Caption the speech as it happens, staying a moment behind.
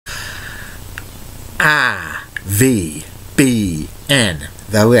RVBN,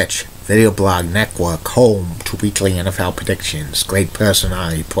 the Rich Video Blog Network, home to weekly NFL predictions, great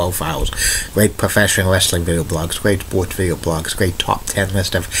personality profiles, great professional wrestling video blogs, great sports video blogs, great top 10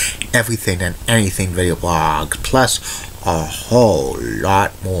 list of everything and anything video blogs, plus a whole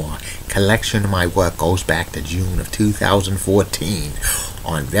lot more. Collection of my work goes back to June of 2014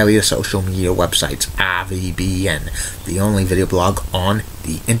 on various social media websites. RVBN, the only video blog on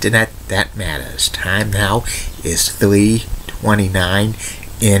the internet that matters. Time now is 3:29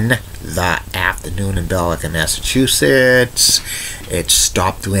 in the afternoon in Belleville, Massachusetts. It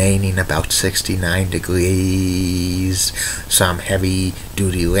stopped raining, about 69 degrees. Some heavy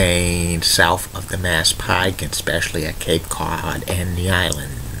duty rain south of the Mass Pike, especially at Cape Cod and the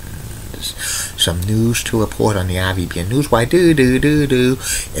islands. Some news to report on the RVBN News. Why do.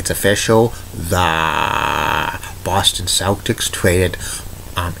 It's official. The Boston Celtics traded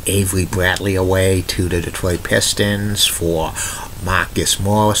Avery Bradley away to the Detroit Pistons for Marcus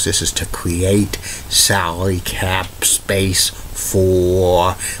Morris. This is to create salary cap space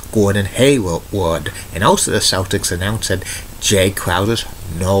for Gordon Hayward. And also the Celtics announced that Jay Crowder's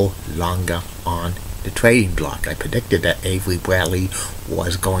no longer on the trading block. I predicted that Avery Bradley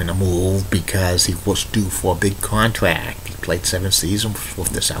was going to move because he was due for a big contract. He played 7 seasons with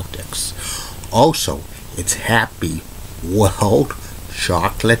the Celtics. Also, it's Happy World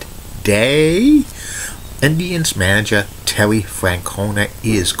Chocolate Day. Indians manager Terry Francona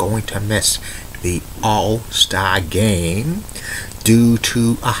is going to miss the All-Star game due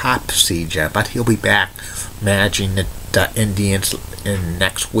to a heart procedure, but he'll be back managing the Indians in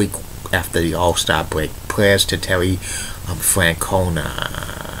next week after the All-Star break. Prayers to Terry Francona.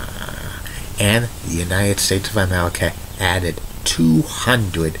 And the United States of America added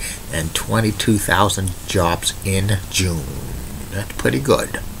 222,000 jobs in June. That's pretty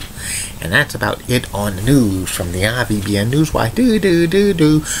good. And that's about it on the news from the RVBN News. Why do.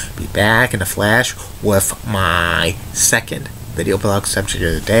 Be back in a flash with my second video blog subject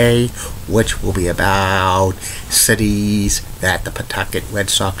of the day, which will be about cities that the Pawtucket Red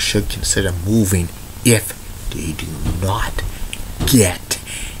Sox should consider moving if they do not get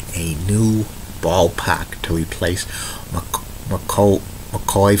a new ballpark to replace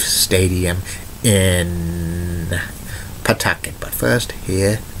McCoy Stadium in Pawtucket. But first,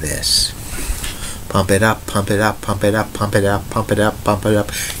 hear this. Pump it up, pump it up, pump it up, pump it up, pump it up, pump it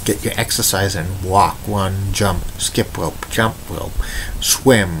up. Get your exercise and walk, run, jump, skip rope, jump rope,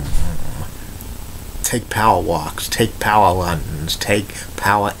 swim. Take power walks, take power runs, take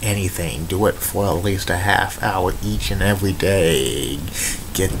power anything. Do it for at least a half hour each and every day.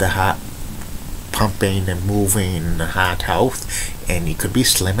 Get the heart pumping and moving, the heart health, and you could be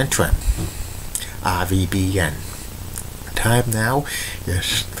slim and trim. RVBN. Time now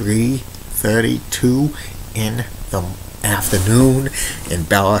is 3:32 in the afternoon in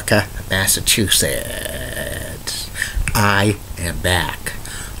Belleville, Massachusetts. I am back.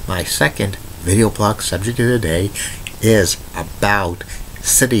 My second video blog subject of the day is about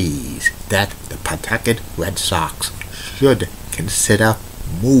cities that the Pawtucket Red Sox should consider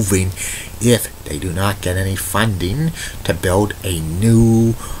moving if they do not get any funding to build a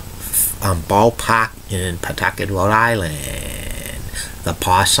new ballpark in Pawtucket, Rhode Island. The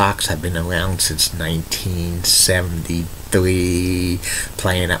Paw Sox have been around since 1973,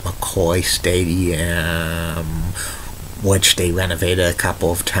 playing at McCoy Stadium, which they renovated a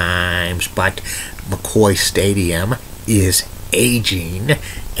couple of times, but McCoy Stadium is aging,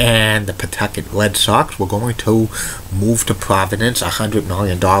 and the Pawtucket Red Sox were going to move to Providence. $100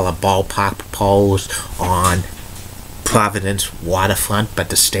 million ballpark proposed on Providence waterfront, but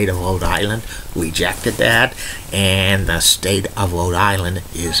the state of Rhode Island rejected that, and the state of Rhode Island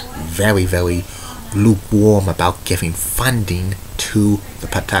is very, very lukewarm about giving funding to the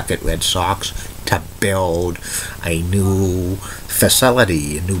Pawtucket Red Sox to build a new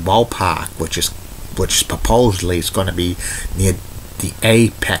facility, a new ballpark, which supposedly is going to be near the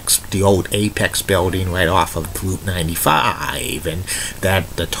Apex, the old Apex building right off of Route 95, and that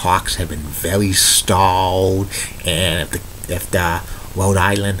the talks have been very stalled, and if the Rhode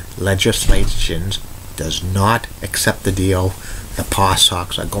Island legislation does not accept the deal, the Paw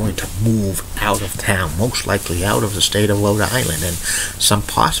Sox are going to move out of town, most likely out of the state of Rhode Island, and some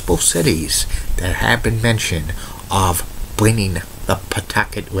possible cities that have been mentioned of bringing the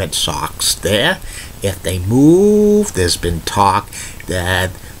Pawtucket Red Sox there. If they move, there's been talk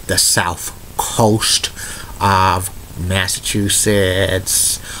that the south coast of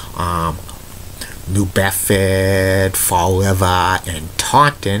Massachusetts, New Bedford, Fall River, and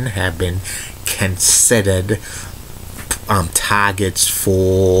Taunton have been considered targets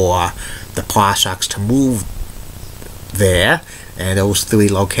for the Paw Sox to move there. And those 3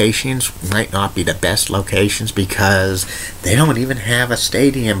 locations might not be the best locations because they don't even have a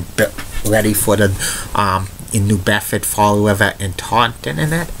stadium ready for the in New Bedford, Fall River, and Taunton.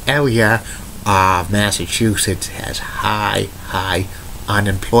 And that area of Massachusetts has high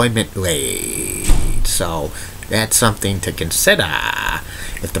unemployment rate. So that's something to consider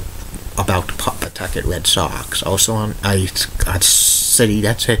about the Pawtucket Red Sox. Also, on a city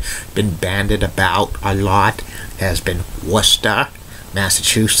that's been banded about a lot has been Worcester,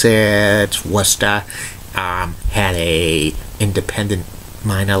 Massachusetts. Worcester had a independent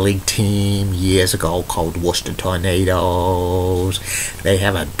minor league team years ago called Worcester Tornadoes. They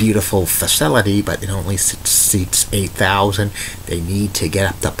have a beautiful facility, but it only seats 8,000. They need to get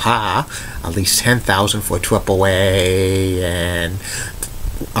up to par, at least 10,000 for AAA, and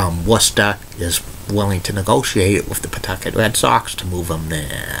Worcester is willing to negotiate it with the Pawtucket Red Sox to move them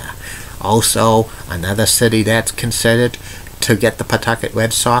there. Also, another city that's considered to get the Pawtucket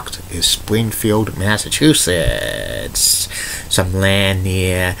Red Sox is Springfield, Massachusetts. Some land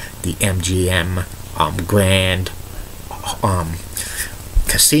near the MGM Grand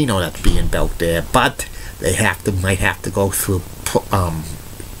Casino that's being built there, but they might have to go through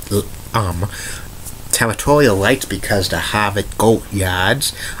territorial rights because the Harvard Goat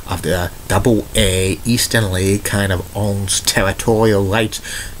Yards of the AA Eastern League kind of owns territorial rights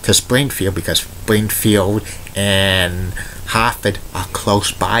to Springfield because Springfield and Hartford are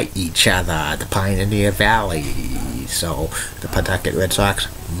close by each other, the Pioneer Valley. So the Pawtucket Red Sox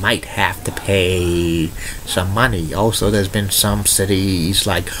might have to pay some money. Also, there's been some cities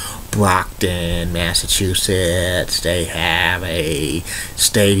like Brockton, Massachusetts. They have a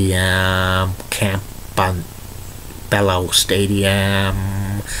stadium, Campbell Stadium,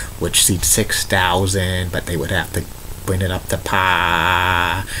 which seats 6,000, but they would have to bring it up to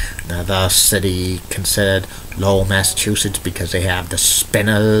par. Another city considered Lowell, Massachusetts, because they have the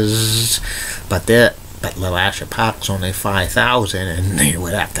Spinners, but Lalashia Park's only 5,000, and they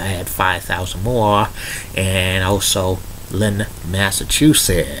would have to add 5,000 more. And also Lynn,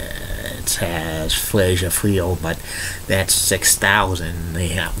 Massachusetts has Fraser Field, but that's 6,000.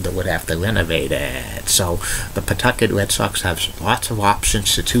 They would have to renovate it. So the Pawtucket Red Sox have lots of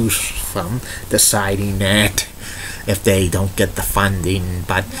options to choose from, deciding that if they don't get the funding.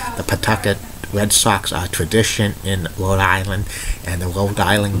 But the Pawtucket Red Sox are a tradition in Rhode Island, and the Rhode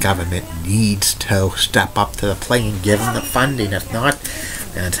Island government needs to step up to the plate and give them the funding. If not,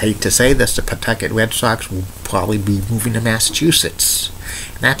 and I hate to say this, the Pawtucket Red Sox will probably be moving to Massachusetts.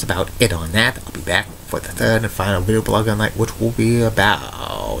 And that's about it on that. I'll be back for the third and final video blog on night, which will be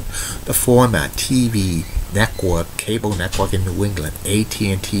about the former TV network, cable network in New England,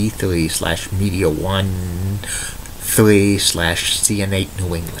 AT&T 3/Media 1 3/CN8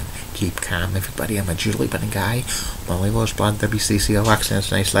 New England. Keep calm, everybody. I'm a Julie Bunny guy. Molly Rose Blonde, WCC,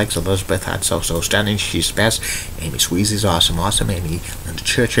 Roxanne's nice legs. Elizabeth Hart, so stunning. She's best. Amy Sweezy's awesome. Amy. Linda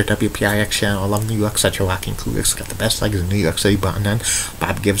Church at WPIX channel. I love New York. Such a rocking crew. It's got the best legs in New York City, Boston.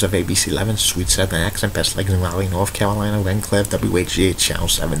 Bob Gibbs of ABC 11. Sweet Southern accent. Best legs in Raleigh, North Carolina. Ren Cliff, WHGH channel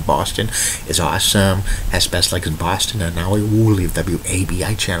 7. Boston is awesome. Has best legs in Boston. And now we will leave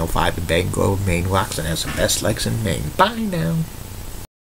WABI channel 5 in Bangor, Maine. Roxanne has the best legs in Maine. Bye now.